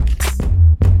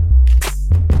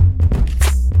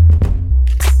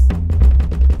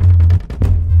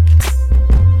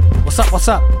What's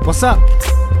up? What's up?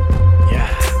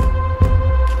 Yeah.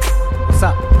 What's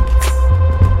up?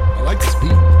 I like this beat.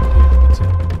 Yeah, me too.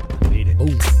 I need it.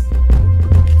 Boom.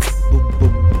 Boom,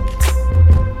 boom.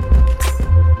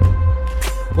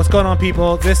 What's going on,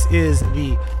 people? This is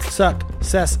the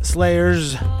Success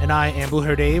Slayers, and I am Blue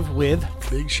Hair Dave with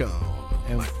Big Sean.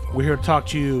 and we're here to talk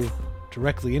to you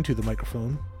directly into the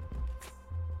microphone.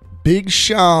 Big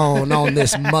Sean on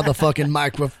this motherfucking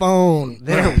microphone.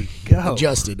 There we go.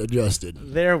 Adjusted.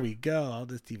 There we go. I'll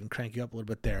just even crank you up a little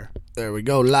bit there. There we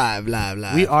go. Live.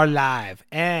 We are live,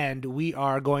 and we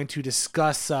are going to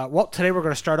discuss. Today we're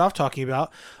going to start off talking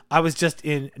about. I was just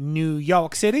in New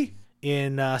York City,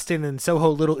 staying in Soho,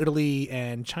 Little Italy,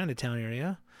 and Chinatown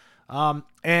area,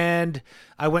 and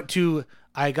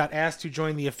I got asked to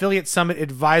join the Affiliate Summit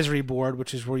Advisory Board,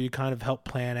 which is where you kind of help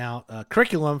plan out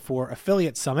curriculum for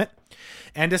Affiliate Summit.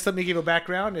 And just let me give you a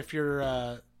background. If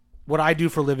you're what I do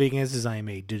for a living is I am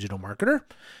a digital marketer.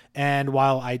 And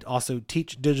while I also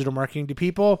teach digital marketing to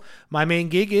people, my main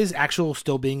gig is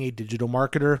still being a digital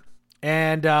marketer.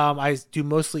 And I do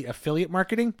mostly affiliate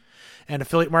marketing. And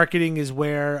affiliate marketing is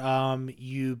where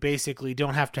you basically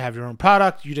don't have to have your own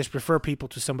product. You just refer people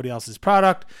to somebody else's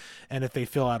product. And if they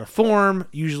fill out a form,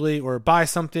 usually, or buy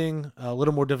something a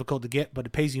little more difficult to get, but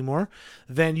it pays you more,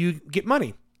 then you get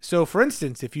money. So, for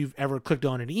instance, if you've ever clicked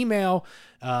on an email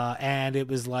and it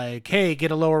was like, hey,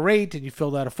 get a lower rate, and you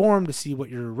filled out a form to see what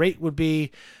your rate would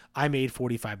be, I made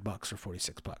 $45 or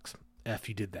 $46 if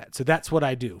you did that. So that's what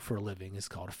I do for a living. It's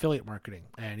called affiliate marketing.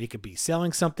 And it could be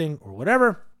selling something or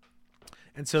whatever.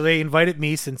 And so they invited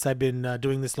me, since I've been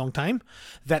doing this long time,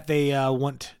 that they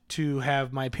want to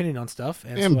have my opinion on stuff.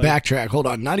 And so backtrack. Hold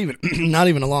on. Not even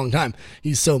a long time.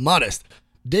 He's so modest.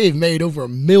 Dave made over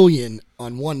 $1 million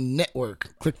on one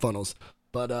network, ClickFunnels.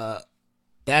 But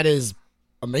that is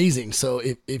amazing. So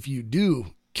if you do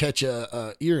catch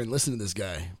a ear and listen to this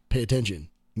guy, pay attention.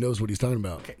 He knows what he's talking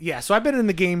about. Okay. Yeah. So I've been in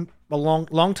the game a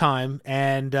long time.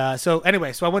 And so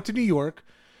I went to New York.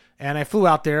 And I flew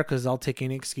out there because I'll take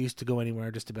any excuse to go anywhere,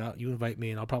 just about. You invite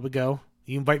me, and I'll probably go.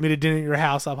 You invite me to dinner at your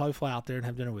house, I'll probably fly out there and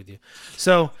have dinner with you.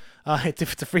 So it's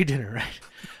a free dinner,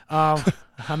 right?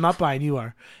 I'm not buying, you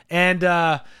are. And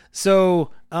it was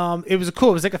cool.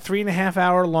 It was like a 3.5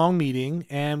 hour long meeting,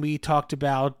 and we talked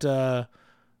about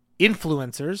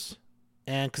influencers,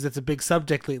 and because it's a big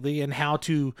subject lately, and how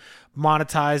to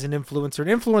monetize an influencer. An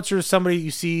influencer is somebody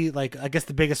you see, like, I guess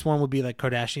the biggest one would be like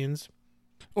Kardashians.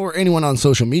 Or anyone on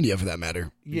social media, for that matter.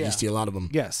 Yeah. You see a lot of them.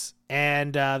 Yes.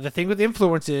 And the thing with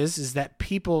influencers is that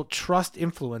people trust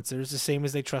influencers the same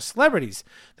as they trust celebrities.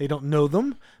 They don't know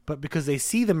them, but because they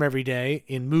see them every day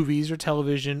in movies or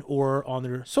television or on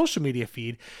their social media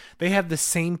feed, they have the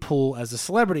same pull as a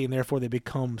celebrity, and therefore they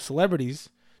become celebrities,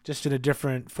 just in a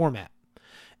different format.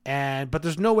 But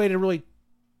there's no way to really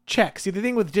check. See, the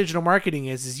thing with digital marketing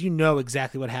is you know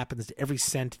exactly what happens to every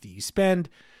cent that you spend,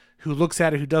 who looks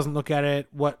at it, who doesn't look at it,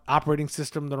 what operating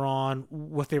system they're on,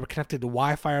 what they were connected to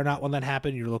Wi-Fi or not when that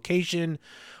happened, your location,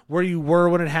 where you were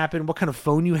when it happened, what kind of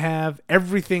phone you have.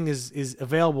 Everything is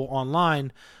available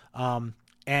online,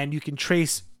 and you can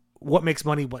trace what makes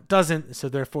money, what doesn't, so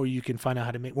therefore you can find out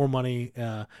how to make more money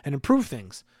and improve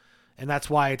things. And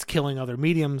that's why it's killing other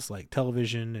mediums like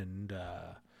television and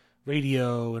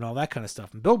radio and all that kind of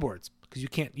stuff, and billboards.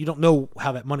 Because you don't know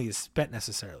how that money is spent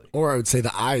necessarily. Or I would say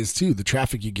the eyes too. The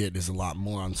traffic you get is a lot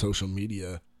more on social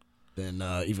media than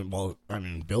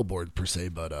billboard per se,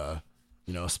 but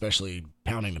especially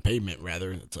pounding the pavement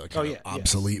rather. It's a kind of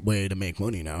obsolete way to make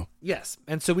money now. Yes.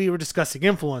 And so we were discussing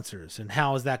influencers and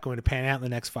how is that going to pan out in the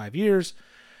next 5 years?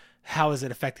 How is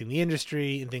it affecting the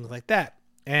industry and things like that?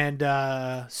 And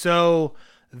so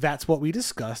that's what we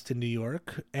discussed in New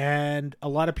York, and a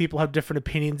lot of people have different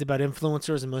opinions about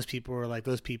influencers, and most people are like,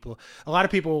 those people, a lot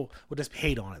of people would just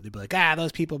hate on it. They'd be like,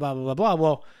 those people, blah, blah, blah, blah.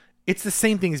 Well, it's the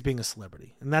same thing as being a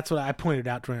celebrity. And that's what I pointed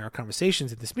out during our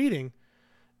conversations at this meeting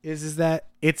is that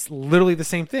it's literally the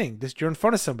same thing. You're in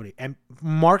front of somebody, and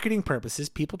marketing purposes,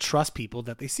 people trust people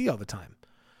that they see all the time.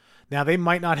 Now, they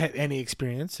might not have any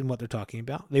experience in what they're talking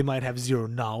about. They might have zero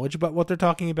knowledge about what they're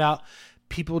talking about.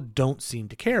 People don't seem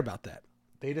to care about that.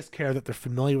 They just care that they're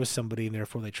familiar with somebody, and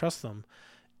therefore they trust them.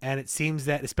 And it seems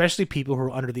that especially people who are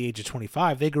under the age of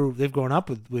 25, they've grown up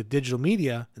with digital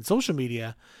media and social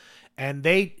media, and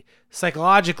they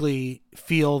psychologically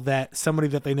feel that somebody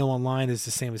that they know online is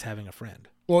the same as having a friend.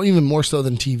 Well, even more so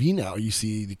than TV now. You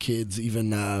see the kids,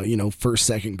 even first,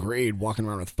 second grade, walking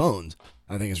around with phones.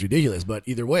 I think it's ridiculous. But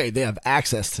either way, they have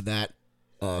access to that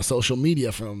social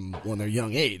media from when they're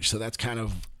young age. So that's kind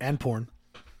of... And porn.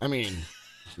 I mean...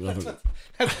 I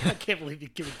can't believe you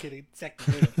give a kid a second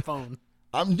grade phone.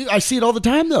 I see it all the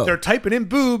time though. They're typing in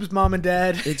boobs, mom and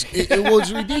dad. It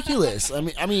was ridiculous. I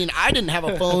mean, I didn't have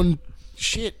a phone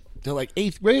till like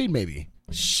 8th grade maybe.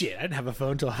 Shit, I didn't have a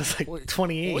phone until I was like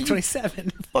 28,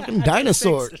 27. Fucking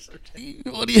dinosaur.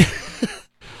 What do you?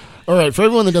 All right, for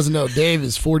everyone that doesn't know, Dave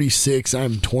is 46.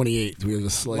 I'm 28. We have a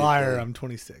slight liar. I'm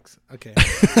 26. Okay.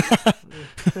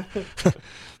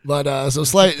 But so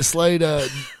slight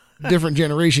different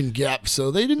generation gap.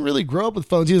 So they didn't really grow up with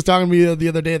phones. He was talking to me the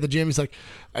other day at the gym. He's like,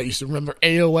 I used to remember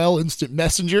AOL Instant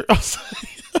Messenger. I was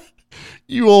like,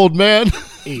 you old man.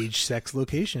 Age, sex,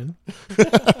 location.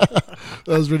 That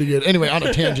was really good. Anyway, on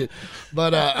a tangent,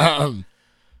 but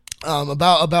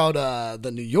about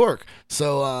the New York.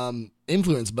 So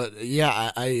influence, but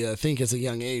yeah, I think as a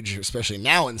young age, especially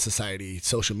now in society,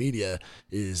 social media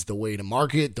is the way to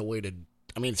market, the way to.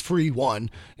 I mean, it's free,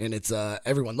 one, and it's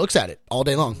everyone looks at it all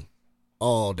day long.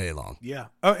 All day long. Yeah.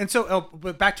 Oh, and so,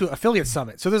 but back to Affiliate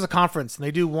Summit. So there's a conference, and they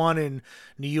do one in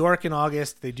New York in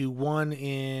August. They do one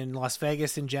in Las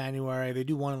Vegas in January. They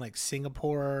do one in like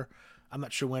Singapore. I'm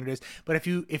not sure when it is. But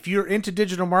if you're into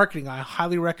digital marketing, I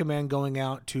highly recommend going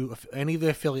out to any of the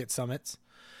affiliate summits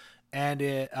and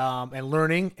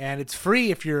learning. And it's free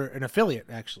if you're an affiliate,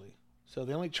 actually. So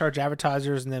they only charge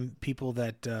advertisers and then people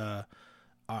that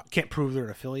can't prove they're an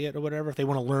affiliate or whatever, if they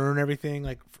want to learn everything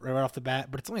like right off the bat,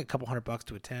 but it's only a couple $100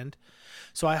 to attend.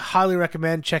 So I highly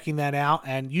recommend checking that out.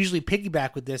 And usually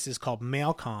piggyback with this is called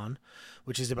MailCon,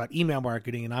 which is about email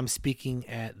marketing. And I'm speaking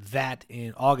at that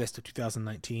in August of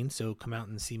 2019. So come out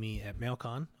and see me at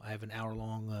MailCon. I have an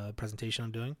hour-long presentation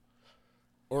I'm doing.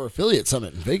 Or Affiliate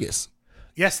Summit in Vegas.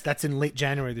 Yes, that's in late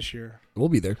January this year. We'll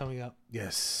be there. Coming up.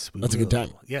 Yes. That's a good time.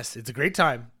 Yes, it's a great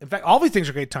time. In fact, all these things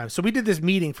are great times. So we did this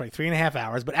meeting for like 3.5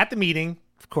 hours, but at the meeting,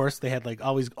 of course, they had like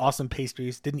always awesome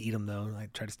pastries. Didn't eat them though. I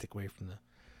tried to stick away from the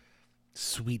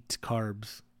sweet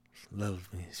carbs. Love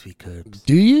me, sweet carbs.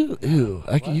 Do you? Ew.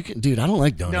 You can, dude, I don't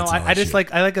like donuts. No, I just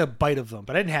like a bite of them,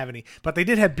 but I didn't have any. But they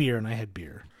did have beer, and I had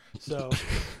beer. So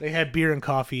they had beer and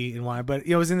coffee and wine. But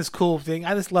it was in this cool thing.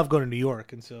 I just love going to New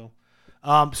York, and so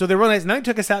they're really nice. And then they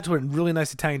took us out to a really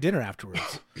nice Italian dinner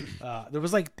afterwards. There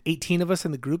was like 18 of us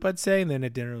in the group, I'd say, and then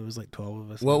at dinner it was like 12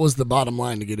 of us. What was the bottom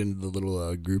line to get into the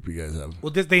little group you guys have?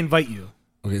 Well, they invite you.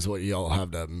 Okay, so what, you all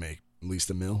have to make at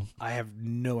least a meal? I have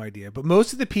no idea. But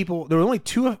most of the people, there were only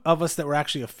 2 of us that were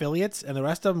actually affiliates, and the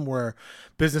rest of them were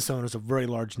business owners of very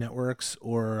large networks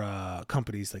or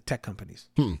companies, like tech companies.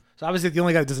 So I was the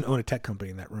only guy that doesn't own a tech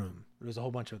company in that room. There was a whole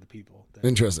bunch of other people that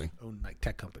Interesting. own like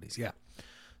tech companies. Yeah.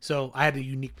 So I had a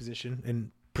unique position and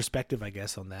perspective, I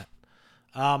guess, on that.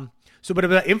 But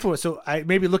about influence, so I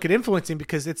maybe look at influencing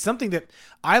because it's something that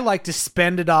I like to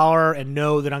spend $1 and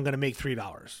know that I'm going to make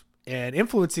 $3. And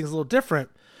influencing is a little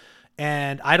different,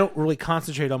 and I don't really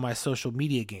concentrate on my social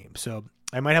media game. So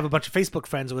I might have a bunch of Facebook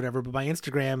friends or whatever, but my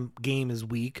Instagram game is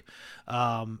weak.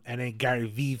 And then Gary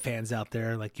Vee fans out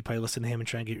there, like you probably listen to him and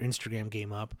try and get your Instagram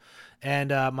game up. And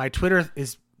my Twitter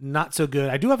is not so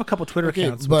good. I do have a couple Twitter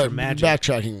accounts, but which are magic.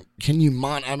 Backtracking, can you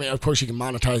I mean, of course you can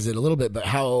monetize it a little bit, but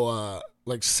how,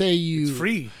 like say It's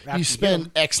free. you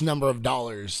spend X number of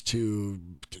dollars to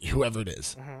whoever it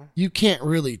is. You can't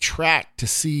really track to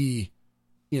see,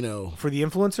 For the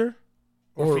influencer?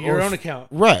 Or for your own account?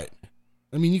 Right.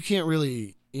 I mean, you can't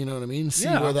really, you know what I mean? See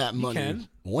where that money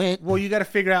went. Well, you got to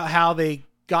figure out how they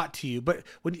got to you. But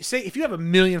when you say, if you have 1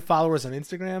 million followers on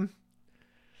Instagram,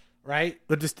 right?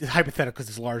 But just hypothetical because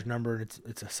it's a large number and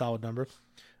it's a solid number.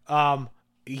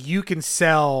 You can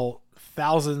sell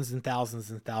thousands and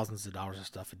thousands and thousands of dollars of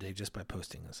stuff a day just by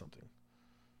posting or something.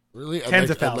 Really? Tens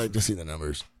of thousands. I'd like to see the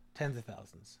numbers. Tens of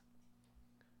thousands.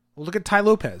 Well, look at Ty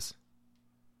Lopez.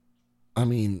 I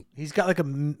mean, he's got like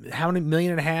how many 1.5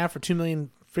 million or 2 million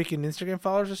freaking Instagram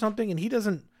followers or something, and he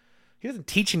doesn't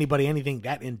teach anybody anything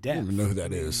that in depth. I don't even know who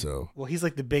that is. So, well, he's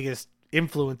like the biggest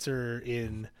influencer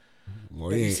in.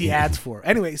 Well, you see ads for.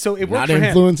 Anyway, so it works for him. Not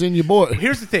influencing your boy.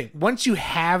 Here's the thing: once you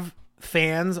have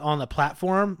fans on the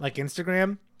platform like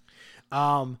Instagram,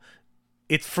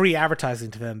 it's free advertising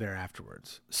to them there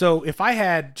afterwards. So if I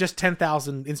had just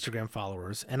 10,000 Instagram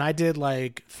followers and I did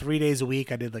like 3 days a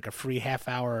week, I did like a free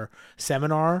half-hour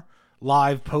seminar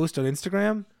live post on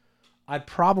Instagram, I'd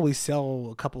probably sell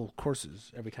a couple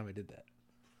courses every time I did that.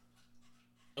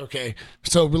 Okay,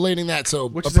 so relating that,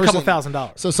 which is a couple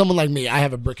 $1,000. So someone like me, I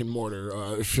have a brick and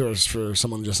mortar. For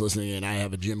someone just listening in, I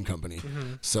have a gym company.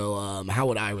 Mm-hmm. So how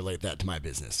would I relate that to my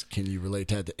business? Can you relate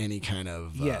that to any kind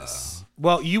of? Yes.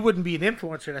 Well, you wouldn't be an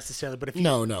influencer necessarily, but if you,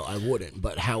 no, I wouldn't.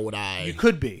 But how would I? You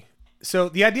could be. So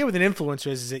the idea with an influencer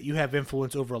is that you have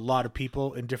influence over a lot of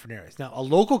people in different areas. Now, a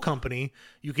local company,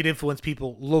 you could influence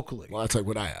people locally. Well, that's like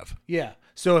what I have. Yeah.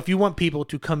 So if you want people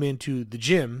to come into the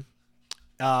gym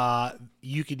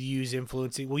You could use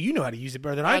influencing. Well, you know how to use it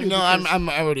better than I do. No, because-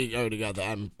 I already got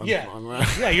that.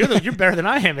 Yeah, you're better than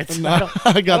I am. It's No, I don't,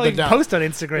 I got I don't that even down. post on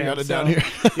Instagram. I got it so- down here.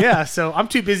 Yeah, so I'm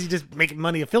too busy just making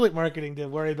money affiliate marketing to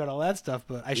worry about all that stuff.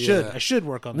 But I should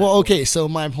work on that. Well, okay, so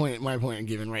my point I'm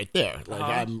giving right there. Like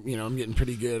Uh-huh. I'm getting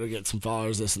pretty good. I get some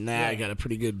followers, this and that. Yeah. I got a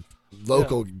pretty good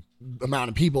local amount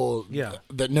of people Yeah.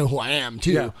 that know who I am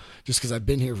too, Yeah. just because I've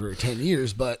been here for 10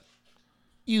 years. But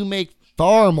you make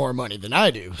far more money than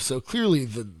I do, so clearly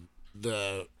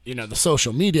the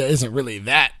social media isn't really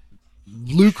that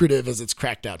lucrative as it's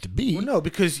cracked out to be. Well, no,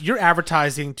 because you're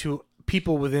advertising to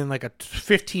people within like a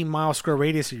 15-mile square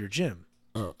radius of your gym.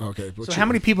 Oh, okay. So how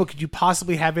many people could you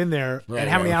possibly have in there, and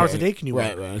how many hours a day can you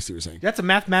work? Right, I see what you're saying. That's a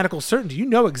mathematical certainty. You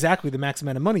know exactly the max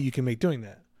amount of money you can make doing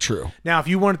that. True. Now, if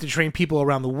you wanted to train people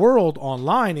around the world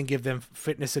online and give them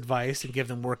fitness advice and give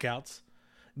them workouts,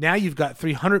 now you've got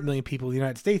 300 million people in the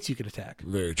United States you could attack.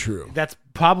 Very true. That's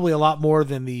probably a lot more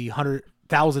than the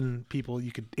 100,000 people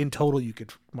you could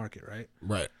market, right?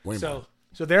 Right. Way more.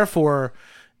 So therefore,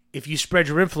 if you spread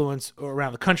your influence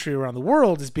around the country, around the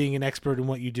world, as being an expert in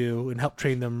what you do and help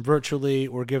train them virtually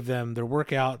or give them their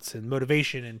workouts and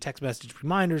motivation and text message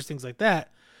reminders, things like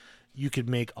that, you could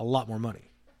make a lot more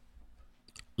money.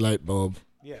 Light bulb.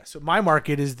 Yeah. So my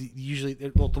market is usually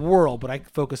the world, but I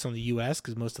focus on the U.S.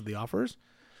 because most of the offers.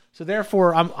 So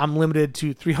therefore, I'm limited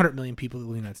to 300 million people in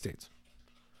the United States.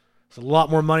 It's a lot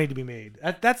more money to be made.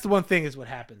 That's the one thing is what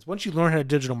happens. Once you learn how to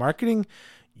digital marketing,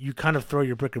 you kind of throw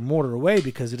your brick and mortar away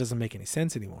because it doesn't make any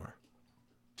sense anymore.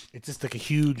 It's just like a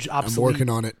huge obsolete I'm working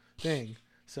on it. thing.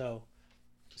 So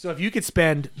if you could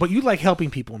spend, but you like helping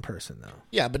people in person though.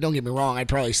 Yeah, but don't get me wrong. I'd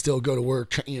probably still go to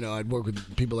work. I'd work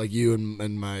with people like you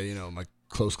and my my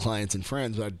close clients and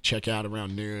friends. I'd check out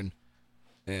around noon,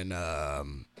 and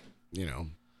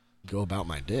go about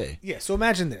my day. Yeah. So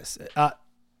imagine this.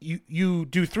 You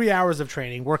do 3 hours of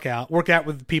training, work out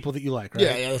with people that you like, right?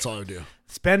 Yeah, that's all I would do.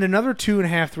 Spend another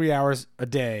 2.5, 3 hours a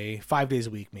day, 5 days a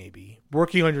week maybe,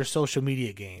 working on your social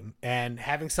media game and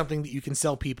having something that you can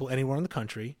sell people anywhere in the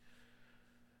country.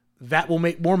 That will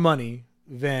make more money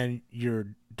than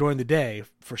you're during the day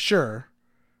for sure.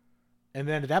 And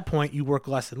then at that point, you work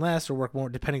less and less or work more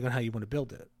depending on how you want to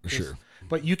build it. Sure.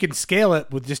 But you can scale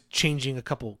it with just changing a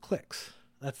couple clicks.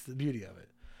 That's the beauty of it.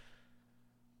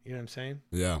 You know what I'm saying?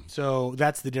 Yeah. So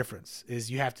that's the difference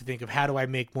is you have to think of how do I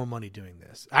make more money doing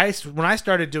this? When I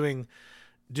started doing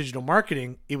digital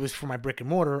marketing, it was for my brick and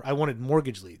mortar. I wanted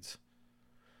mortgage leads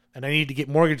and I needed to get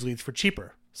mortgage leads for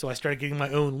cheaper. So I started getting my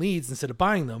own leads instead of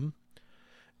buying them.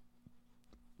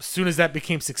 As soon as that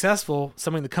became successful,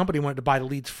 somebody in the company wanted to buy the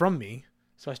leads from me.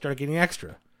 So I started getting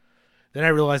extra. Then I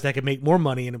realized I could make more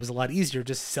money and it was a lot easier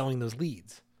just selling those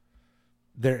leads.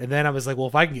 And then I was like, well,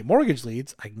 if I can get mortgage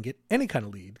leads, I can get any kind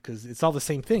of lead because it's all the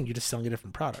same thing. You're just selling a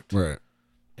different product. Right.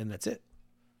 And that's it.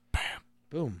 Bam.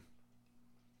 Boom.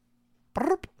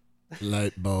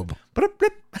 Light bulb.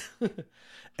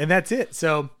 And that's it.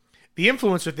 So the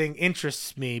influencer thing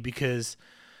interests me because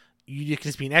you can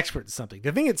just be an expert in something.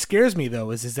 The thing that scares me,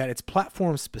 though, is that it's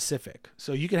platform specific.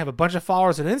 So you can have a bunch of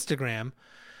followers on Instagram,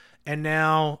 and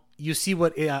now you see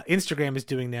what Instagram is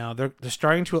doing now. They're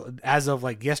starting to, as of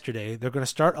like yesterday, they're going to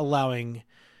start allowing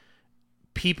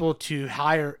people to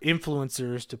hire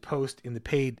influencers to post in the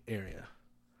paid area.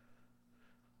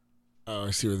 Oh,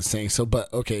 I see what they're saying.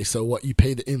 So what you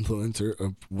pay the influencer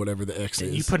of whatever the X And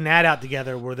is. you put an ad out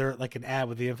together where they're like an ad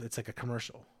with it's like a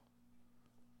commercial.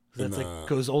 So And, that's like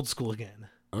goes old school again.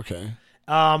 Okay.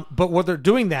 But what they're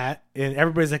doing that, and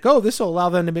everybody's like, oh, this will allow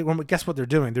them to make. Well, guess what they're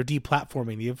doing? They're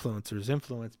deplatforming the influencers'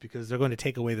 influence because they're going to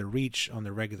take away their reach on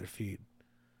their regular feed.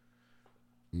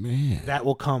 Man. That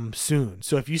will come soon.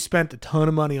 So if you spent a ton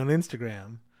of money on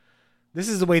Instagram, this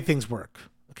is the way things work.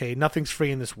 Okay, nothing's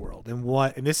free in this world,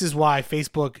 and this is why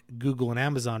Facebook, Google, and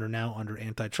Amazon are now under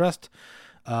antitrust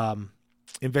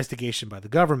investigation by the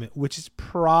government, which is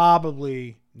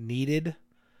probably needed.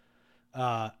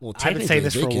 I've been saying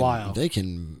this for a while. They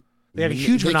have a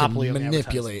huge monopoly on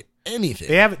manipulate anything.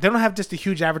 They don't have just a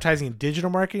huge advertising and digital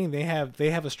marketing. They have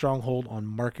a stronghold on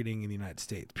marketing in the United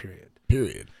States.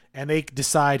 Period. And they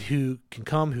decide who can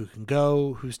come, who can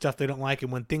go, whose stuff they don't like,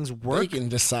 and when things work, They can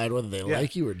decide whether they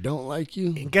like you or don't like you.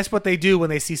 And guess what they do when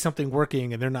they see something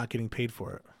working and they're not getting paid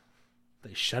for it?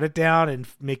 They shut it down and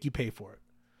make you pay for it.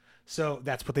 So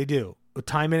that's what they do.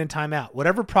 Time in and time out.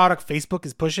 Whatever product Facebook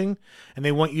is pushing and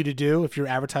they want you to do, if you're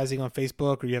advertising on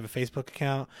Facebook or you have a Facebook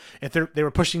account, if they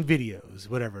were pushing videos,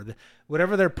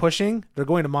 whatever they're pushing, they're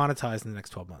going to monetize in the next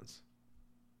 12 months.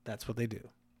 That's what they do.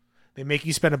 They make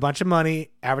you spend a bunch of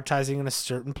money advertising on a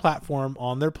certain platform,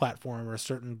 on their platform, or a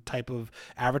certain type of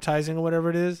advertising or whatever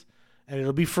it is, and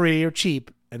it'll be free or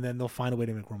cheap, and then they'll find a way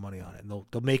to make more money on it. And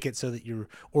they'll make it so that your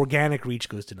organic reach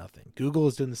goes to nothing. Google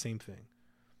is doing the same thing.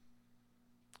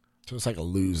 So it's like a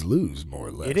lose-lose, more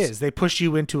or less. It is. They push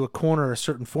you into a corner, a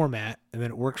certain format, and then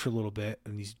it works for a little bit,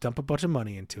 and you dump a bunch of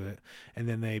money into it, and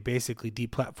then they basically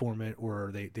deplatform it,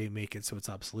 or they make it so it's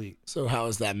obsolete. So how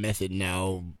is that method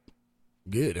now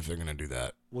good if they're going to do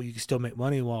that? Well, you can still make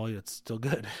money while it's still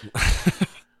good.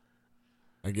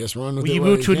 I guess run with When it you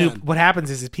while move to a new, can. what happens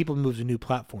is people move to new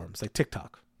platforms, like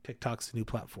TikTok. TikTok's a new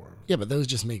platform. Yeah, but those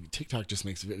just make TikTok just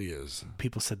makes videos.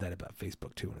 People said that about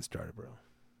Facebook too when it started, bro.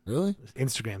 Really?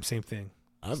 Instagram, same thing.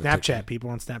 I have a Snapchat, TikTok. people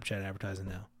on Snapchat advertising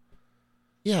now.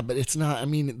 Yeah, but it's not. I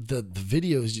mean, the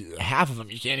videos, half of them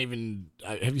you can't even.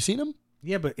 Have you seen them?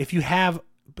 Yeah, but if you have,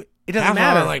 but it Half doesn't of them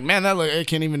are matter. like, man, that look. I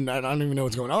can't even. I don't even know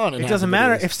what's going on. in It half doesn't the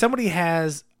matter videos. if somebody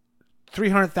has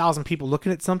 300,000 people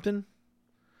looking at something,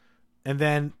 and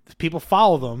then people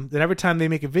follow them. Then every time they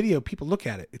make a video, people look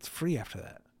at it. It's free after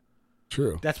that.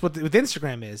 True. That's what with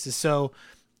Instagram is so.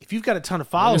 If you've got a ton of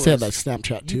I followers, say about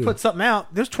Snapchat too. you put something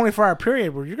out. There's 24-hour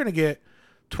period where you're going to get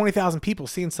 20,000 people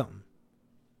seeing something,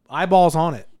 eyeballs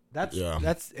on it. That's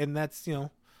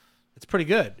it's pretty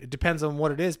good. It depends on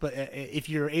what it is, but if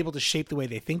you're able to shape the way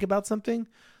they think about something,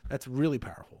 that's really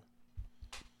powerful.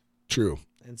 True.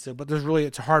 And so, but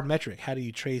it's a hard metric. How do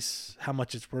you trace how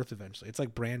much it's worth eventually? It's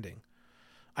like branding.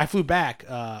 I flew back.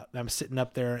 I'm sitting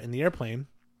up there in the airplane.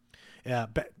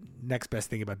 Next best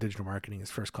thing about digital marketing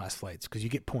is first class flights because you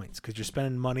get points because you're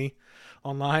spending money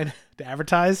online to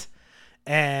advertise,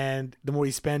 and the more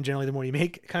you spend, generally the more you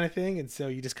make, kind of thing. And so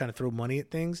you just kind of throw money at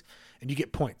things, and you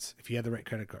get points if you have the right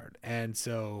credit card. And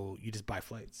so you just buy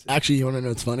flights. Actually, you want to know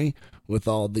what's funny? With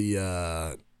all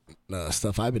the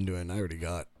stuff I've been doing, I already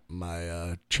got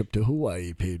my trip to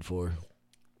Hawaii paid for.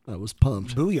 I was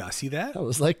pumped. Booyah! See that? I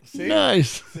was like, See?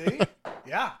 nice. See?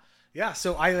 Yeah.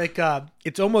 So I like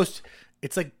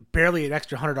it's like barely an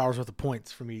extra $100 worth of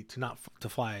points for me to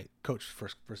fly coach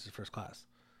versus first class,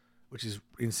 which is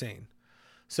insane.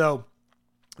 So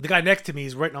the guy next to me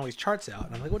is writing all these charts out,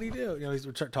 and I'm like, "What do you do?"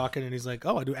 We start talking, and he's like,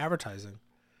 "Oh, I do advertising."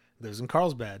 Lives in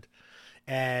Carlsbad,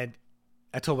 and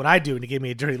I told him what I do, and he gave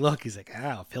me a dirty look. He's like,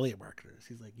 affiliate marketers.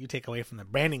 He's like, you take away from the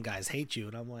branding guys hate you,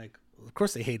 and I'm like, well, of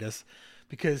course they hate us.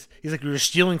 Because he's like, we were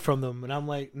stealing from them. And I'm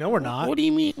like, no, we're not. What do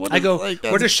you mean? I go,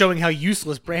 we're just showing how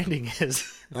useless branding is.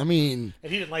 I mean,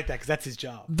 And he didn't like that because that's his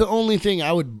job. the only thing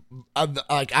I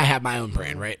have my own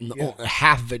brand, right? And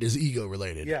half of it is ego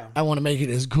related. Yeah. I want to make it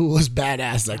as cool, as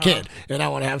badass as I can. And I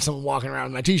want to have someone walking around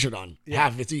with my t-shirt on.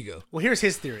 Half of it's ego. Well, here's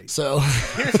his theory. So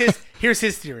Here's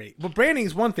his theory. Well, branding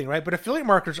is one thing, right? But affiliate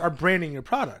marketers are branding your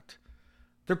product.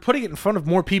 They're putting it in front of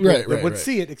more people that would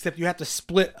see it, except you have to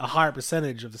split a higher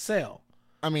percentage of the sale.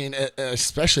 I mean,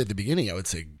 especially at the beginning, I would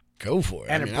say go for it.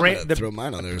 And I'm going to throw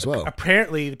mine on there as well.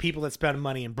 Apparently, the people that spend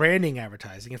money in branding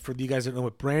advertising, and for you guys that don't know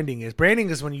what branding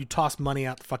is when you toss money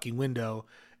out the fucking window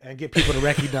and get people to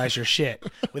recognize your shit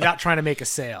without trying to make a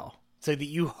sale. So that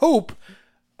you hope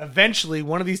eventually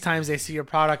one of these times they see your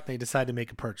product, they decide to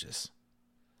make a purchase.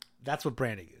 That's what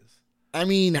branding is. I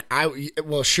mean,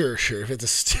 sure. If it's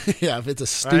a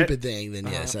stupid thing, then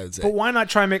yes, I would say. But why not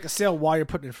try and make a sale while you're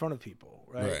putting it in front of people,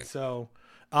 right? So,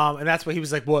 and that's why he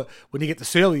was like, well, when you get the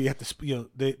sale, you have to,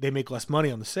 they make less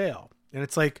money on the sale. And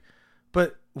it's like,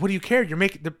 but what do you care? You're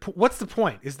making what's the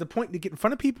point? Is the point to get in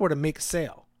front of people or to make a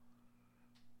sale?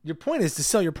 Your point is to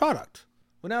sell your product.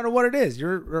 Well, no matter what it is,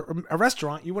 you're a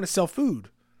restaurant. You want to sell food.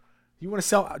 You want to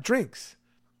sell drinks.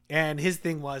 And his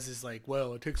thing is like,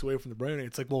 well, it takes away from the branding.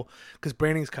 It's like, well, because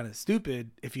branding is kind of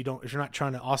stupid if you're not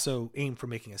trying to also aim for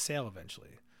making a sale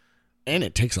eventually. And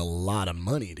it takes a lot of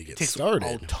money to get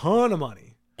started. A ton of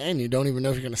money. And you don't even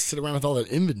know if you're going to sit around with all that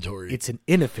inventory. It's an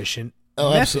inefficient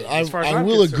method. Absolutely. As far as I I'm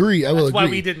will concerned. agree. That's why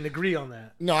we didn't agree on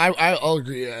that. No, I'll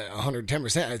agree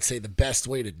 110%. I'd say the best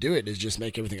way to do it is just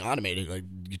make everything automated. Like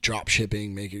you drop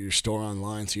shipping, make it your store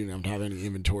online so you don't have to have any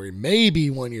inventory. Maybe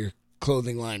when your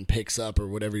clothing line picks up or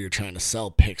whatever you're trying to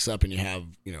sell picks up and you have,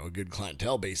 a good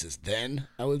clientele basis, then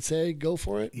I would say go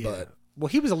for it. Yeah. But well,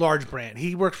 he was a large brand.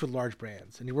 He works with large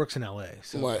brands, and he works in LA.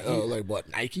 So like what,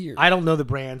 Nike? Or? I don't know the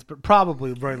brands, but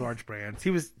probably very large brands.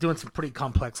 He was doing some pretty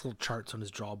complex little charts on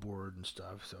his draw board and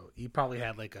stuff. So he probably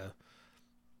had like a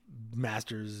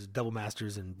double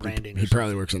masters in branding. He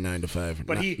probably works a 9 to 5.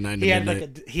 But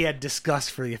he had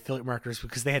disgust for the affiliate marketers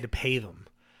because they had to pay them,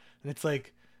 and it's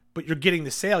like, but you're getting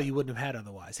the sale you wouldn't have had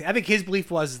otherwise. I think his belief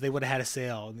was they would have had a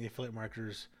sale in the affiliate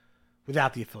marketers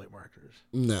without the affiliate marketers.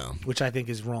 No, which I think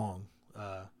is wrong.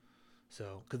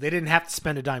 Because they didn't have to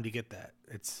spend a dime to get that.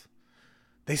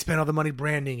 They spent all the money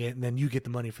branding it, and then you get the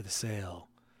money for the sale.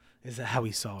 Is that how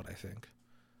he saw it? I think.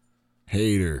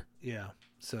 Hater. Yeah.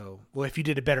 So, well, if you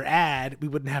did a better ad, we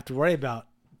wouldn't have to worry about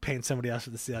paying somebody else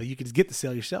for the sale. You could just get the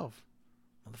sale yourself,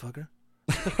 motherfucker.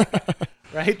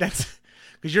 Right? That's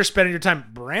because you're spending your time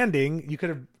branding. You could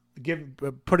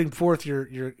have putting forth your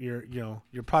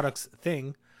product's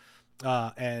thing,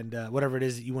 and whatever it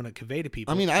is that you want to convey to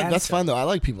people. I mean, that's fine though. I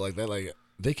like people like that. Like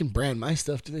they can brand my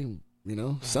stuff. They can,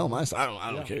 sell my stuff.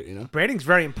 I don't care. Branding's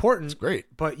very important. It's great,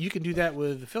 but you can do that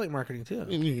with affiliate marketing too. I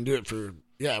mean, you can do it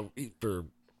for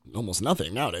almost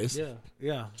nothing nowadays.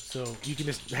 Yeah. So you can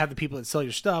just have the people that sell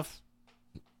your stuff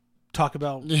talk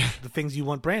about the things you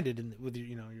want branded with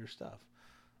your stuff.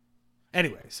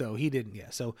 Anyway, so he didn't.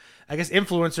 Yeah. So I guess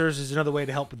influencers is another way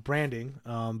to help with branding,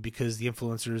 because the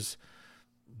influencers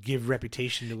give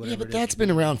reputation to whatever. Yeah, but that's been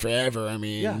around forever. I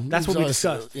mean, that's what we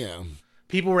discussed. Yeah.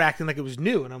 People were acting like it was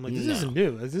new, and I'm like, this isn't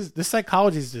new. This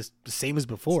psychology is just the same as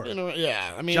before.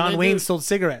 I mean, John Wayne sold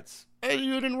cigarettes.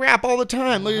 You didn't rap all the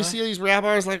time. Look, you see these rap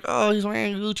artists like, oh, he's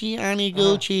wearing Gucci, I need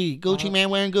Gucci. Gucci man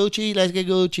wearing Gucci, let's get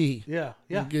Gucci. Yeah,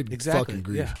 Good exactly. fucking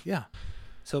grief. Yeah.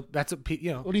 So that's what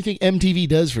What do you think MTV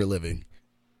does for a living?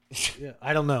 Yeah,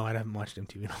 I don't know. I haven't watched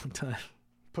MTV in a long time.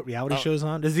 Put reality shows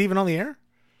on. Is it even on the air?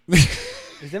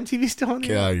 Is MTV still on the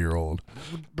air? Yeah, you're old,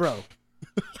 bro.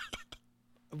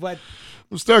 But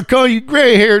we'll start calling you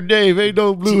gray hair, Dave. Ain't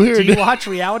no blue hair. Do you watch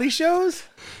reality shows?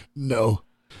 No.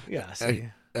 Yeah. See.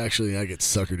 Actually, I get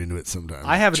suckered into it sometimes.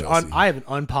 I have an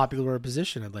unpopular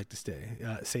position. I'd like to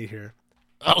say here.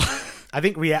 Oh. I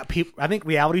think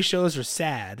reality shows are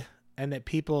sad, and that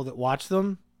people that watch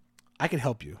them, I can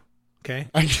help you. Okay.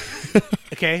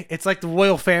 Okay. It's like the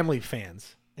royal family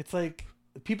fans. It's like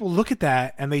people look at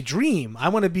that and they dream. I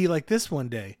want to be like this one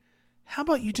day. How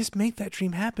about you just make that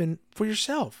dream happen for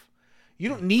yourself? You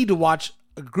don't need to watch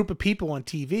a group of people on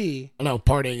TV. I know,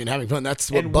 partying and having fun.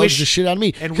 That's what bugs the shit out of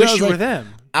me. And wish you were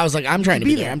them. I was like, I'm trying to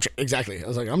be there. Exactly. I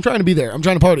was like, I'm trying to be there. I'm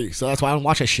trying to party. So that's why I don't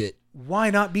watch that shit. Why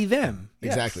not be them?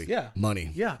 Exactly. Yes. Yeah.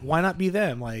 Money. Yeah. Why not be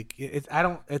them? Like,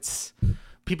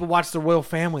 people watch the royal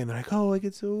family and they're like, oh,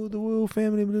 the royal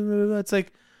family. Blah, blah, blah. It's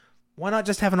like, why not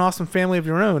just have an awesome family of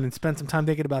your own and spend some time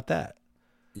thinking about that?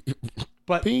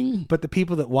 But the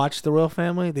people that watch the royal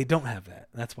family, they don't have that.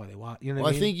 That's why they watch. You know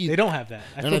what I mean? They don't have that.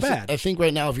 I feel bad. I think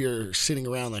right now, if you're sitting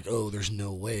around like, oh, there's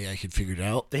no way I could figure it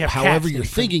out. However you're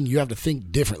thinking, you have to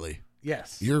think differently.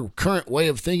 Yes. Your current way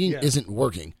of thinking isn't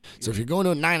working. So if you're going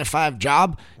to a 9-to-5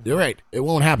 job, you're right. It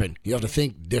won't happen. You have to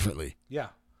think differently. Yeah.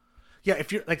 Yeah.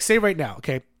 If you're like, say right now,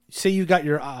 okay, say you got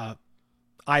your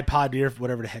iPod ear,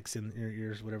 whatever the heck's in your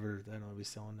ears, whatever. I don't know what he's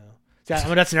selling now. See, I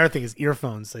mean, that's another thing is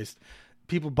earphones.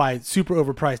 People buy super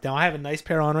overpriced. Now I have a nice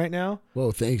pair on right now.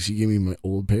 Whoa, thanks. You gave me my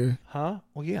old pair. Huh?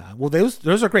 Well, yeah. Well,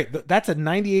 those are great. That's a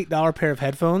 $98 pair of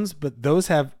headphones, but those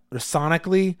are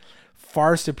sonically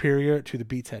far superior to the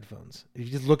Beats headphones. If you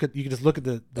can just look at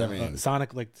the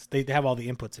sonic, like they have all the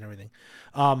inputs and everything.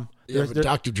 But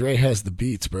Dr. Dre has the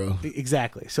Beats, bro.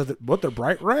 Exactly. So they're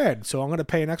bright red. So I'm going to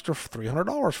pay an extra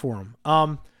 $300 for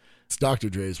them. It's Dr.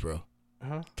 Dre's, bro.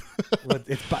 Uh-huh. Well,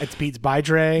 it's Beats by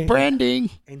Dre,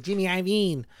 branding, and Jimmy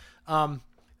Iovine.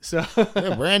 So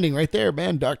branding right there,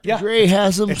 man. Dr. Dre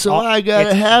has them, so I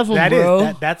gotta have them,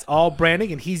 bro. That's all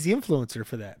branding, and he's the influencer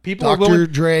for that. Dr.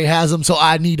 Dre has them, so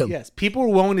I need them. Yes, people are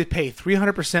willing to pay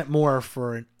 300% more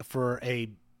for a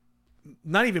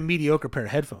not even mediocre pair of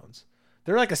headphones.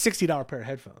 They're like a $60 pair of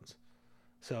headphones.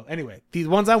 So anyway, these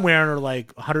ones I'm wearing are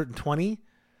like 120,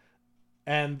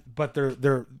 but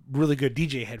they're really good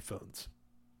DJ headphones,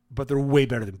 but they're way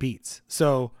better than Beats.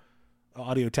 So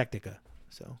Audio Technica.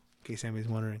 So in case anybody's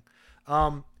wondering,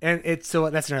 and that's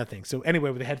another thing. So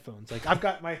anyway, with the headphones, like I've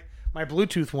got my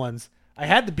Bluetooth ones. I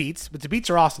had the Beats, but the Beats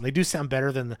are awesome. They do sound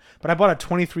better but I bought a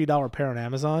 $23 pair on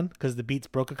Amazon because the Beats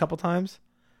broke a couple times.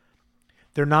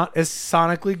 They're not as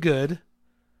sonically good,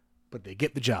 but they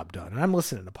get the job done. And I'm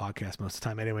listening to podcasts most of the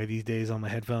time anyway these days on my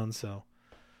headphones. So,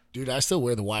 dude, I still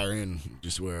wear the wire in.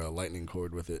 Just wear a lightning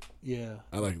cord with it. Yeah,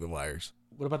 I like the wires.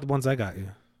 What about the ones I got you?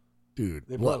 Dude,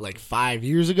 what, like 5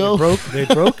 years ago? They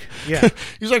broke? Yeah.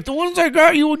 He's like, the ones I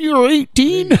got you when you were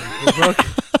 18? They broke.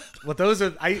 Well, those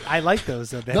are, I like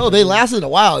those. No, they lasted a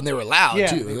while, and they were loud,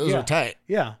 too. Those were tight.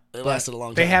 Yeah. They lasted a long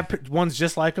time. They have ones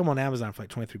just like them on Amazon for like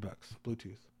 $23,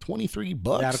 Bluetooth.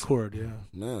 $23? Out of cord, yeah.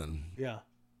 Man. Yeah.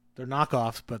 They're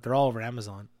knockoffs, but they're all over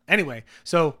Amazon. Anyway,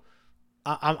 so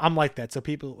I'm like that. So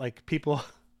people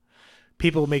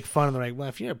make fun and they're like, well,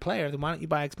 if you're a player, then why don't you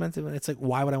buy expensive? And it's like,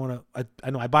 why would I want to? I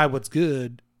know I buy what's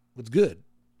good.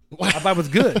 I buy what's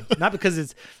good, not because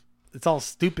it's all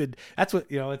stupid. That's what,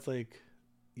 it's like,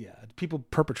 yeah, people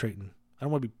perpetrating. I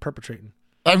don't want to be perpetrating.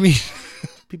 I mean,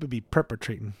 people be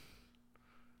perpetrating.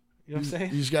 You know what I'm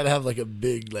saying? You just got to have like a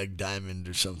big like diamond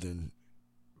or something.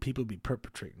 People be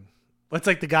perpetrating. It's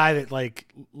like the guy that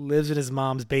like lives in his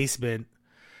mom's basement,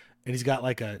 and he's got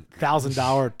like a $1,000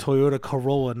 Toyota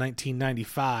Corolla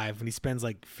 1995, and he spends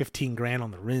like $15,000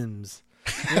 on the rims.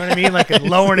 You know what I mean? Like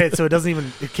lowering it so it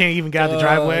can't even get out of the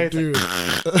driveway. Dude.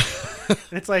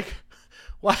 It's like,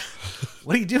 what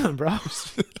are you doing, bro?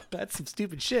 That's some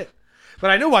stupid shit. But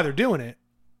I know why they're doing it.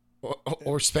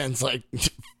 Or spends like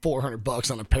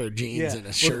 $400 on a pair of jeans and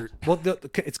a shirt. Well,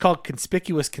 it's called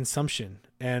conspicuous consumption,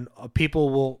 and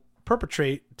people will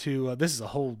perpetrate to. This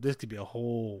could be a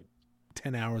whole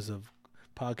 10 hours of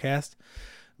podcast,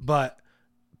 but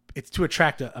it's to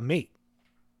attract a mate.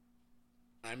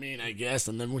 I mean, I guess,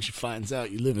 and then when she finds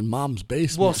out you live in mom's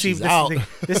basement, well, see, she's out.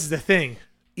 This is the thing.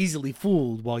 Easily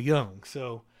fooled while young.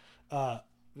 So,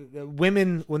 the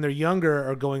women when they're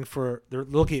younger they're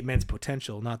looking at men's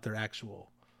potential, not their actual.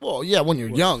 Well, yeah, when you're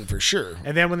young, for sure.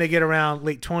 And then when they get around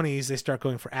late 20s, they start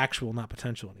going for actual, not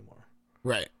potential anymore.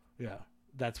 Right. Yeah,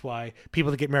 that's why people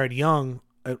that get married young,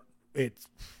 it's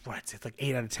like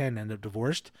 8 out of 10 end up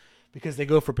divorced because they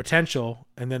go for potential,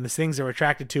 and then the things they're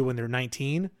attracted to when they're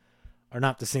 19 are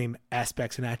not the same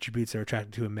aspects and attributes they're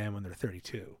attracted to in men when they're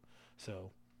 32.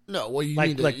 So. No, well, you like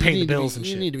need to paying the bills and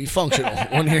shit. You need to be functional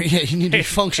when you're. Yeah, you need to be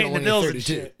functional Paying when the you're bills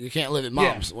 32. You can't live at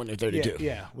mom's when you're 32.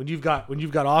 Yeah. When you've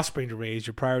got offspring to raise,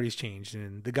 your priorities change,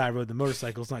 and the guy rode the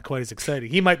motorcycle is not quite as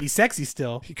exciting. He might be sexy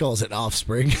still. He calls it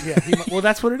offspring. Yeah. Well,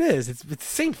 that's what it is. It's the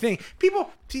same thing.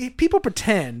 People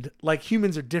pretend like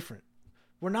humans are different.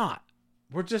 We're not.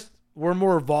 We're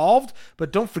more evolved,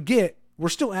 but don't forget we're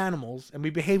still animals, and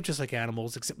we behave just like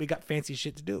animals, except we got fancy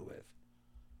shit to do it with.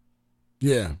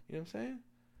 Yeah. You know what I'm saying?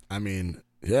 I mean,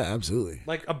 yeah, absolutely.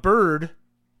 Like a bird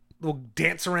will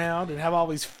dance around and have all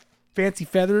these fancy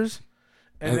feathers,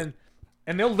 and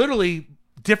they'll literally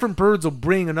different birds will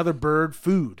bring another bird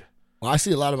food. Well, I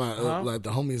see a lot of my like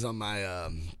the homies on my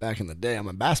back in the day on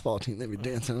my basketball team. They be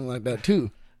dancing like that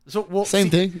too. So same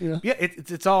thing. You know? Yeah,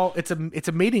 it's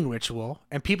a mating ritual,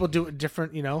 and people do it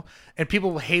different. You know, and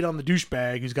people will hate on the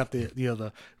douchebag who's got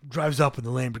the drives up in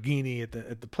the Lamborghini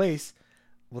at the place.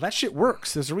 Well, that shit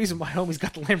works. There's a reason why homie's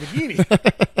got the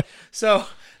Lamborghini. So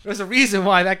there's a reason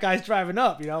why that guy's driving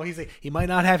up. You know, he might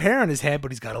not have hair on his head,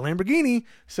 but he's got a Lamborghini.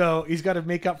 So he's got to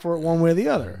make up for it one way or the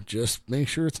other. Just make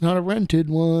sure it's not a rented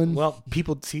one. Well,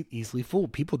 people see easily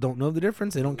fooled. People don't know the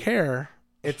difference. They don't care.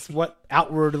 It's what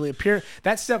outwardly appears.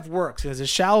 That stuff works. As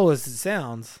shallow as it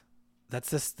sounds,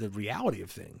 that's just the reality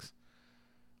of things.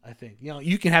 I think, you know,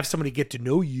 you can have somebody get to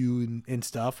know you and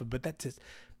stuff, but that's just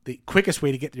the quickest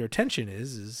way to get their attention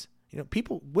is, you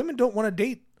know, women don't want to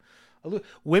date.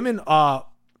 Women,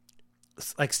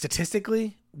 like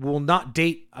statistically, will not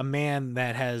date a man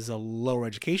that has a lower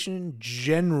education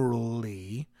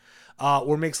generally,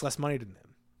 or makes less money than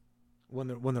them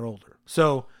when they're older.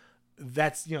 So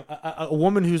that's, you know, a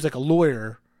woman who's like a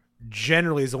lawyer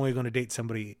generally is only going to date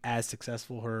somebody as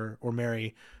successful or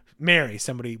marry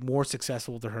somebody more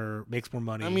successful to her, makes more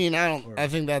money. I mean, I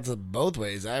think that's both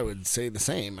ways. I would say the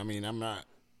same. I mean, I'm not.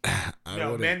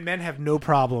 Men have no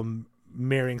problem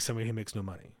marrying somebody who makes no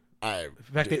money. In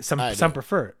fact, some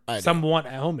prefer it. Some want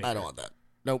a homemaker. I don't want that.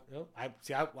 Nope.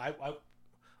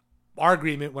 Our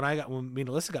agreement when me and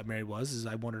Alyssa got married is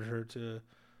I wanted her to.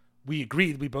 We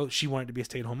agreed. She wanted to be a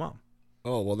stay-at-home mom.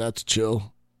 Oh well, that's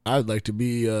chill. I'd like to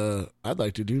be. I'd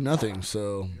like to do nothing.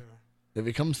 So. Yeah. If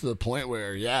it comes to the point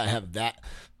where, I have that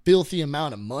filthy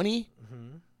amount of money,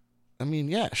 I mean,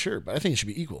 yeah, sure, but I think it should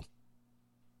be equal.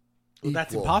 Well,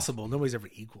 that's impossible. Nobody's ever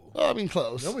equal. Oh, I mean,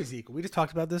 close. Nobody's equal. We just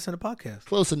talked about this in a podcast.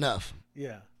 Close enough.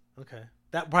 Yeah. Okay.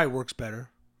 That probably works better.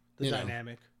 The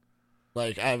dynamic.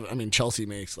 Like, I mean, Chelsea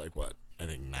makes like what? I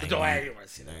think 90. I don't want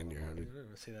to say that. 90 or 100. I don't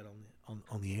want to say that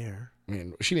on the air. I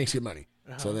mean, she makes good money.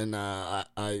 Uh-huh. So then,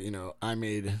 I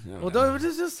made.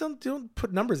 Don't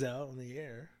put numbers out on the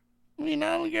air. You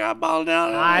know, get our ball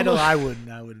down. I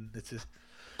wouldn't. It's just.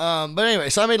 But anyway,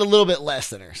 so I made a little bit less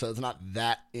than her, so it's not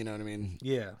that, you know what I mean?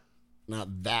 Yeah.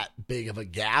 Not that big of a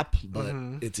gap, but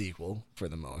it's equal for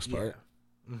the most part.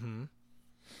 Mm-hmm.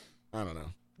 I don't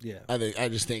know. Yeah. I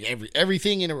just think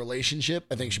everything in a relationship,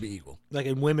 I think should be equal. Like,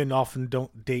 and women often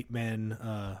don't date men.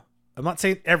 I'm not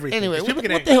saying everything. Anyway, what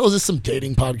the hell is this? Some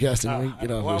dating podcast?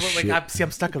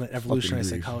 I'm stuck on that evolutionary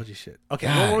psychology shit. Okay,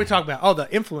 what were we talking about? Oh, the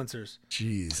influencers.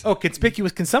 Jeez. Oh,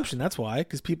 conspicuous consumption. That's why,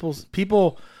 because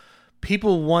people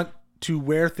want to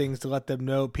wear things to let them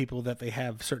know people that they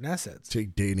have certain assets.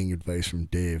 Take dating advice from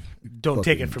Dave. Don't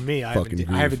take it from me. I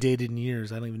haven't dated in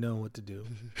years. I don't even know what to do.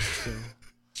 So.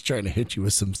 Just trying to hit you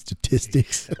with some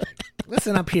statistics.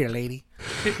 Listen up here, lady.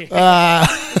 Listen up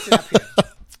here.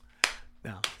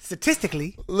 Now,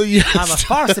 statistically, I'm a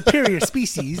far superior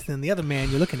species than the other man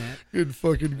you're looking at. Good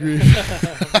fucking grief.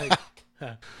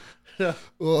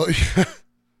 Well,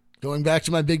 going back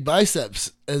to my big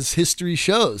biceps, as history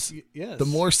shows, Yes. the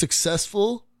more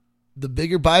successful, the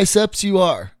bigger biceps you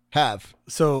have.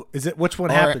 So is it which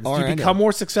one Or- happens? or Do you I become know.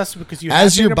 more successful because you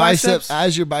As have your bigger bicep,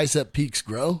 as your bicep peaks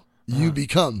grow, you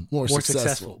become more more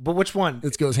successful. But which one?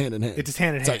 It goes hand in hand. It's just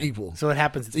hand in It's hand. like equal. So it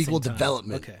happens at the Equal same time.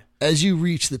 development. Okay. As you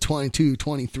reach the 22,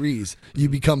 23s, you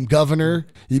become governor.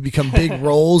 You become big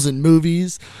roles in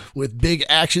movies with big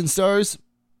action stars.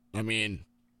 I mean,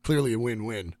 clearly a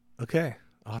win-win. Okay.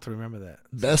 I'll have to remember that.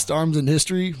 Best arms in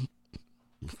history.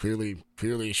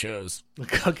 Clearly shows.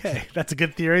 Okay, that's a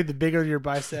good theory. The bigger your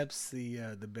biceps, the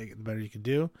better you can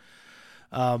do.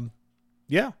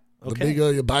 Yeah. The Okay.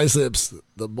 bigger your biceps,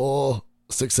 the more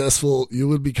successful you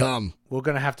would become. We're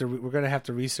gonna have to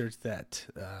research that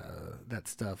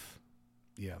stuff.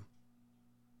 Yeah.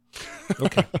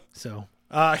 Okay. So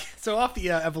off the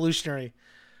evolutionary.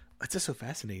 It's just so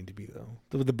fascinating to me though.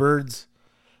 The birds.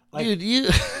 Like,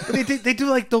 Dude, they do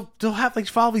like they'll have like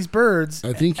follow these birds.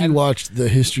 I think you watched the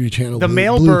History Channel. The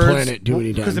male Blue birds, Planet do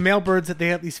anytime. because the male birds that they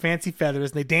have these fancy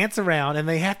feathers and they dance around and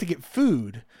they have to get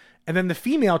food, and then the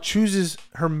female chooses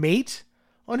her mate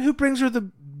on who brings her the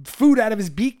food out of his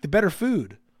beak, the better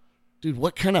food. Dude,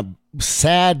 what kind of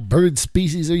sad bird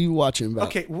species are you watching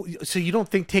about? Okay, so you don't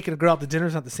think taking a girl out to dinner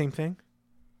is not the same thing?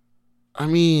 I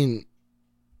mean,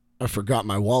 I forgot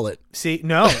my wallet. See,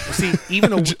 no. See,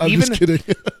 even I'm just kidding.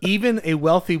 even a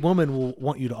wealthy woman will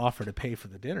want you to offer to pay for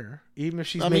the dinner, even if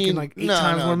she's making like 8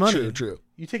 times more money. True.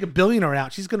 You take a billionaire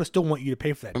out, she's gonna still want you to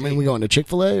pay for that. I date. mean, we going to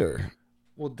Chick-fil-A or?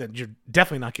 Well, then you're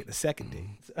definitely not getting a second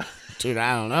date. Dude,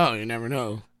 I don't know. You never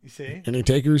know. You see? Any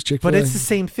takers, Chick-fil-A? But it's the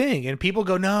same thing, and people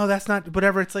go, "No, that's not."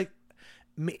 Whatever. It's like,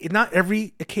 not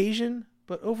every occasion,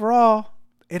 but overall,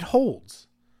 it holds.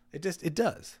 It does. It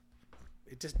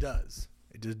just does.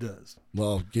 It just does.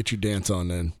 Well, get your dance on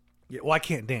then. Yeah. Well, I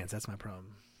can't dance. That's my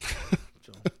problem.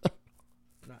 So,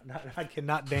 I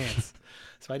cannot dance.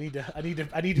 So I need to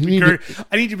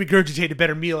regurgitate a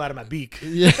better meal out of my beak.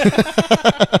 Yeah.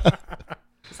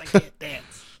 'Cause I can't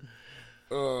dance.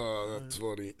 Oh, that's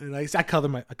funny. And I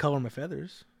color my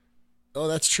feathers. Oh,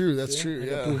 that's true. That's I true.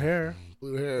 got Yeah. blue hair.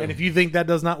 Blue hair. And if you think that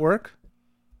does not work,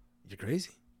 you're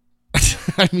crazy.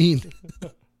 I mean,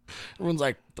 everyone's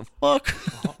like, the fuck?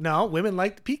 No, women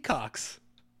like the peacocks.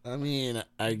 I mean,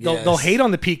 I guess. They'll hate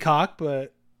on the peacock,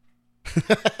 but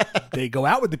they go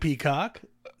out with the peacock.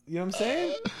 You know what I'm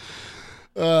saying?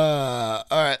 All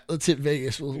right, let's hit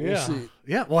Vegas. We'll Yeah. see.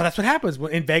 Yeah. Well, that's what happens.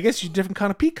 In Vegas, you're a different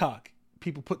kind of peacock.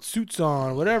 People put suits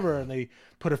on, whatever, and they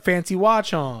put a fancy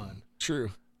watch on.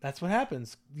 True. That's what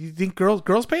happens. You think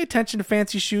girls pay attention to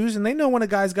fancy shoes, and they know when a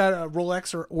guy's got a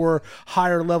Rolex or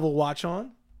higher level watch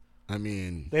on. I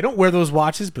mean, They don't wear those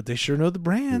watches, but they sure know the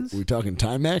brands. we talking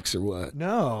Timex or what?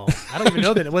 No, I don't even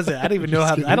know that. Was it? I don't even know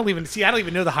how. I don't even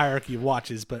know the hierarchy of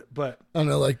watches. But I don't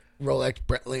know, like Rolex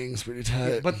Breitling's pretty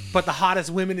tight. but the hottest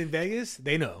women in Vegas,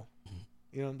 they know.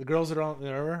 You know, the girls that are on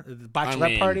the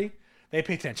bachelorette party, they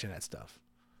pay attention to that stuff.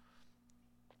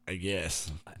 I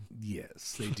guess.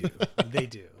 Yes, they do. They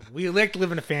do. We like to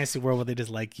live in a fantasy world where they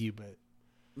just like you, but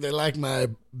They like my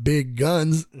big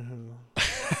guns. Mm-hmm.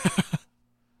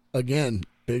 Again,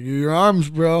 bigger your arms,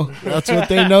 bro. That's what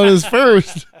they notice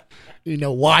first. You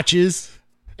know, watches.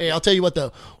 Hey, I'll tell you what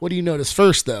though. What do you notice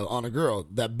first though on a girl?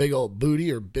 That big old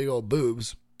booty or big old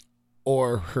boobs,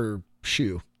 or her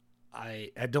shoe?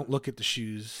 I don't look at the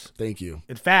shoes. Thank you.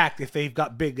 In fact, if they've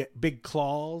got big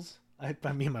claws,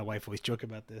 me and my wife always joke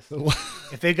about this.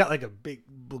 If they've got like a big,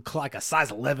 like a size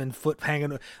 11 foot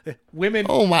hanging, women.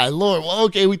 Oh my lord. Well,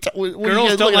 okay,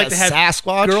 Girls don't like to have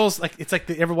Sasquatch. Girls like it's like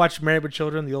ever watch Married with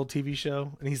Children, the old TV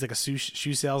show, and he's like a shoe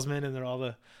salesman, and they're all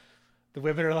the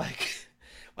women are like,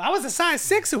 well, I was a size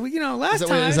 6, so last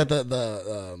time. Is that the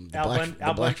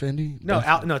Black Fendi? No,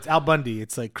 it's Al Bundy.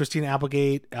 It's like Christina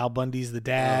Applegate. Al Bundy's the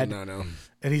dad. No.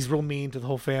 And he's real mean to the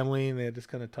whole family, and they just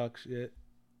kind of talk shit.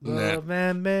 Nah. Love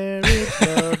and marriage,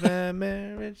 love and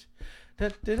marriage.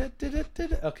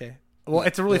 Okay. Well,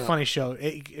 it's a really funny show.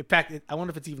 In fact, I wonder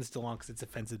if it's even still on because it's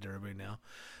offensive to everybody now.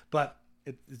 But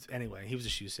anyway, he was a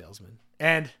shoe salesman.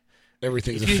 And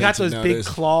Everything's if you got those nowadays.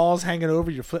 big claws hanging over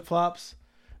your flip-flops,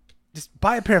 just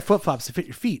buy a pair of flip-flops to fit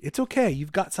your feet. It's okay.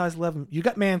 You've got size 11. You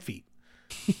got man feet.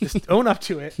 Just own up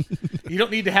to it. You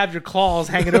don't need to have your claws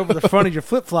hanging over the front of your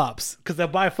flip-flops because they'll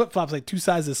buy flip-flops like 2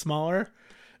 sizes smaller.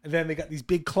 And then they got these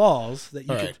big claws that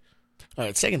you could. All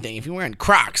right, second thing, if you're wearing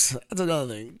Crocs, that's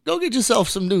another thing. Go get yourself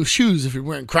some new shoes if you're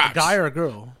wearing Crocs. A guy or a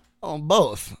girl? Oh,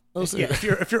 both. Those Yeah,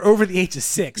 are- if you're over the age of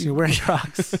 6, you're wearing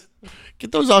Crocs.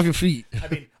 Get those off your feet. I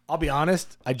mean, I'll be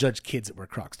honest. I judge kids that wear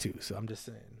Crocs too. So I'm just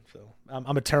saying. So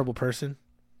I'm a terrible person.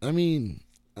 I mean,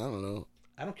 I don't know.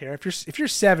 I don't care if you're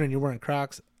 7 and you're wearing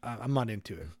Crocs. I'm not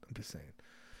into it. I'm just saying.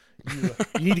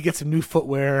 You need to get some new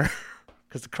footwear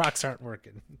because the Crocs aren't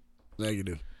working.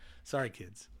 Negative. Sorry,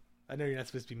 kids. I know you're not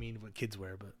supposed to be mean to what kids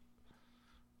wear, but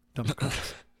dump the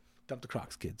Crocs. Dump the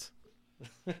Crocs, kids.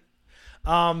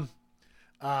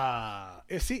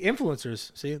 See,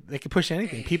 influencers. See, they can push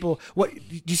anything. People, what?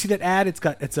 Do you see that ad? It's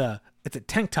a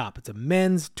tank top. It's a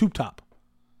men's tube top.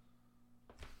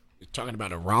 You're talking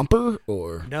about a romper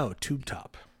or No, tube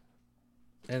top.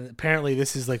 And apparently,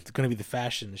 this is like going to be the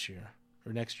fashion this year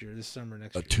or next year, this summer,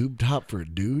 next year. a tube top for a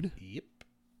dude? Yep.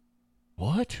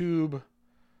 What? Tube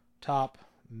top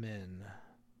men.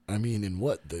 I mean, in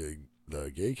what the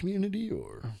gay community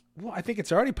or? Well, I think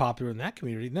it's already popular in that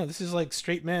community. No, this is like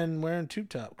straight men wearing tube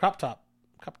top, crop top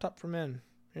for men.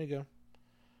 There you go.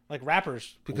 Like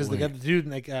rappers, because they got the dude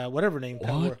in like whatever name.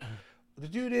 What? The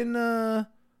dude in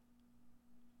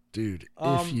Dude,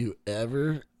 if you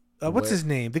ever what's his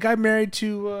name? The guy married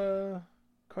to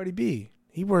Cardi B.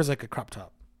 He wears like a crop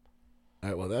top. All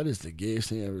right, well, that is the gayest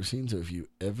thing I've ever seen. So if you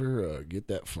ever get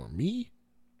that for me,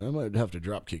 I might have to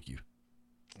drop kick you.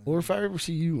 Or if I ever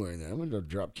see you wearing that, I'm going to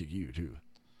drop kick you too.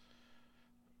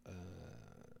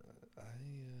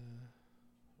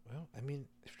 Well, I mean,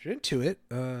 if you're into it,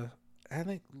 I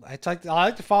like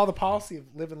to follow the policy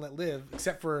of live and let live,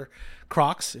 except for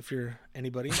Crocs, if you're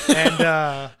anybody.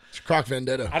 And It's Croc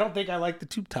Vendetta. I don't think I like the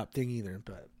tube top thing either.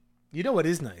 But you know what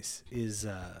is nice is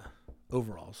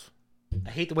overalls. I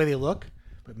hate the way they look,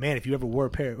 but man, if you ever wore a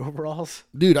pair of overalls,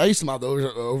 Dude, I used to model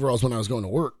those overalls when I was going to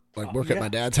work. Like work at my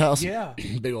dad's house. Yeah.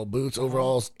 Big old boots,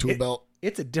 overalls, tool belt.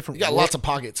 it's a different. You got lots of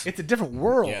pockets. It's a different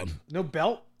world. Yeah. No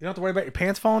belt. You don't have to worry about your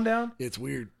pants falling down. It's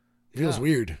weird. It feels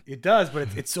weird. It does, but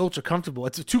it's ultra comfortable.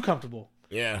 It's too comfortable.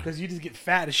 Yeah. Because you just get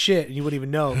fat as shit and you wouldn't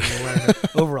even know when you're wearing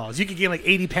overalls. You could gain like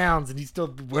 80 pounds and you still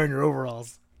be wearing your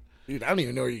overalls. Dude, I don't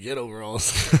even know where you get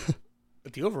overalls.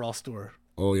 At the overall store.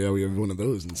 Oh, yeah, we have one of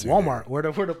those in Walmart. Where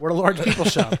the large people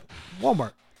shop.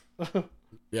 Walmart.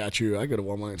 Yeah, true. I go to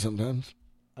Walmart sometimes.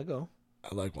 I go.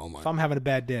 I like Walmart. If I'm having a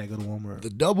bad day, I go to Walmart. The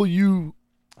W.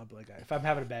 I'll be like, if I'm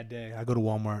having a bad day, I go to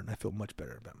Walmart and I feel much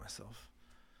better about myself.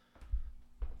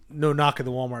 No knock at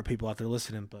the Walmart people out there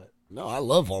listening, but No, I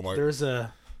love Walmart. there's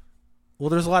a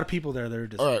lot of people there that are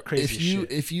just All right, crazy as shit.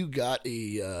 if you got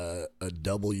a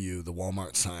W, the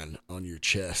Walmart sign on your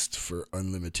chest for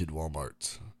unlimited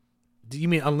Walmarts, Do you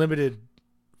mean unlimited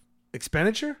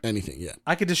expenditure? anything, yeah,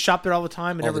 I could just shop there all the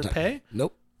time and all never the time. pay?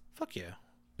 Nope, Fuck yeah.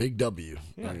 big W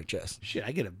Yeah. on your chest. Shit,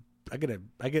 I get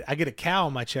a cow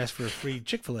on my chest for a free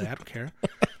Chick-fil-A. I don't care.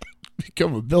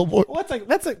 Become a billboard. Well,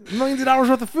 that's like millions of dollars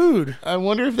worth of food. I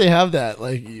wonder if they have that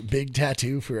like big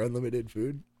tattoo for unlimited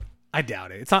food. I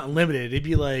doubt it. It's not unlimited. It'd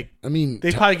be like I mean,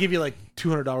 they probably give you like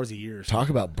 $200 a year. talk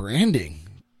about branding.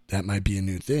 That might be a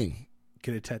new thing.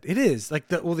 Get a tattoo. It is like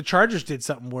the Chargers did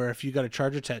something where if you got a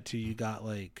Charger tattoo, you got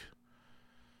like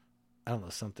I don't know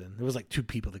something. There was like 2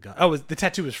 people that got. The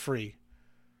tattoo was free.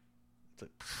 It's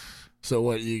like, So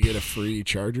what? You get a free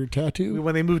Charger tattoo?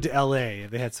 when they moved to LA,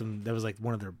 they had some. That was like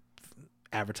one of their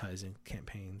advertising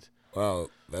campaigns. Wow,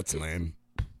 that's lame.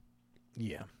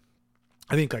 Yeah,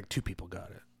 I think like 2 people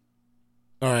got it.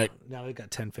 All right, Now they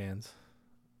got 10 fans.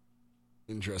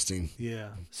 interesting.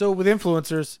 Yeah. So with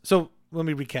influencers, let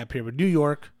me recap here. With New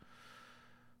York,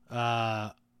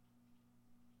 met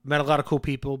a lot of cool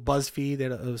people. BuzzFeed,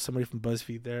 there was somebody from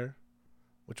BuzzFeed there,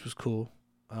 which was cool.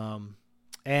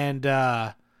 And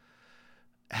had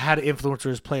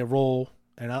influencers play a role.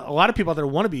 And a lot of people out there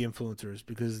want to be influencers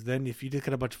because then if you just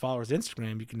get a bunch of followers on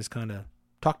Instagram, you can just kind of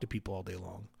talk to people all day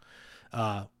long.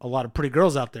 A lot of pretty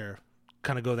girls out there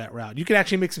kind of go that route. You can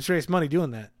actually make some serious money doing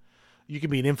that. You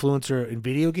can be an influencer in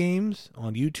video games,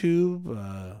 on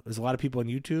YouTube. There's a lot of people on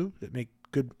YouTube that make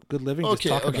good living. Just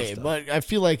talking about stuff. But I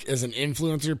feel like as an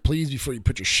influencer, please, before you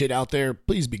put your shit out there,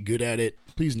 please be good at it.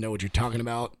 Please know what you're talking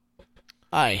about.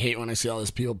 I hate when I see all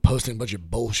these people posting a bunch of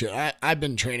bullshit. I've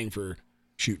been training for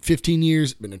 15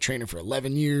 years, been a trainer for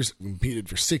 11 years, competed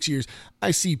for 6 years.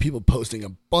 I see people posting a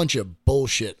bunch of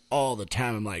bullshit all the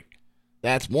time. I'm like,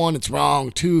 that's 1, it's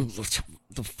wrong. 2, what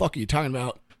the fuck are you talking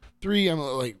about? 3, I'm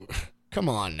like, come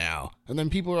on now. And then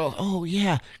people are all, oh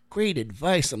yeah, great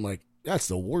advice. I'm like, that's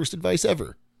the worst advice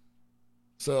ever.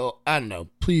 So, I don't know.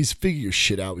 Please figure your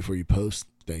shit out before you post.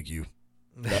 Thank you.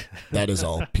 That is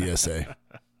all. PSA.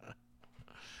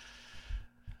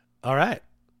 All right.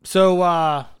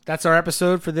 So that's our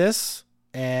episode for this.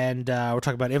 And we're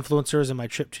talking about influencers and my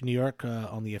trip to New York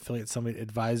on the Affiliate Summit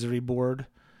Advisory Board.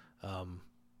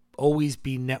 Always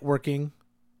be networking.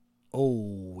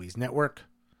 Always network.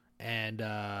 And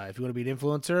if you want to be an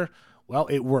influencer, well,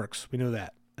 it works. We know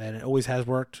that. and it always has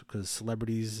worked because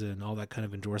celebrities and all that kind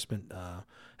of endorsement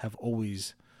have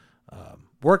always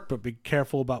worked. But be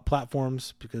careful about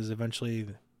platforms because eventually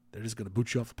they're just going to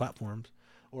boot you off the platforms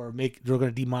or they're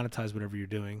going to demonetize whatever you're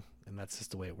doing, and that's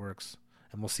just the way it works.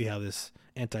 And we'll see how this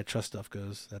antitrust stuff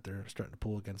goes that they're starting to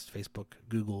pull against Facebook,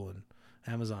 Google, and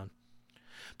Amazon.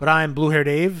 But I'm Blue Hair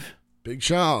Dave. Big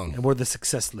Sean. And we're the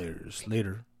Success Layers.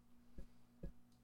 Later.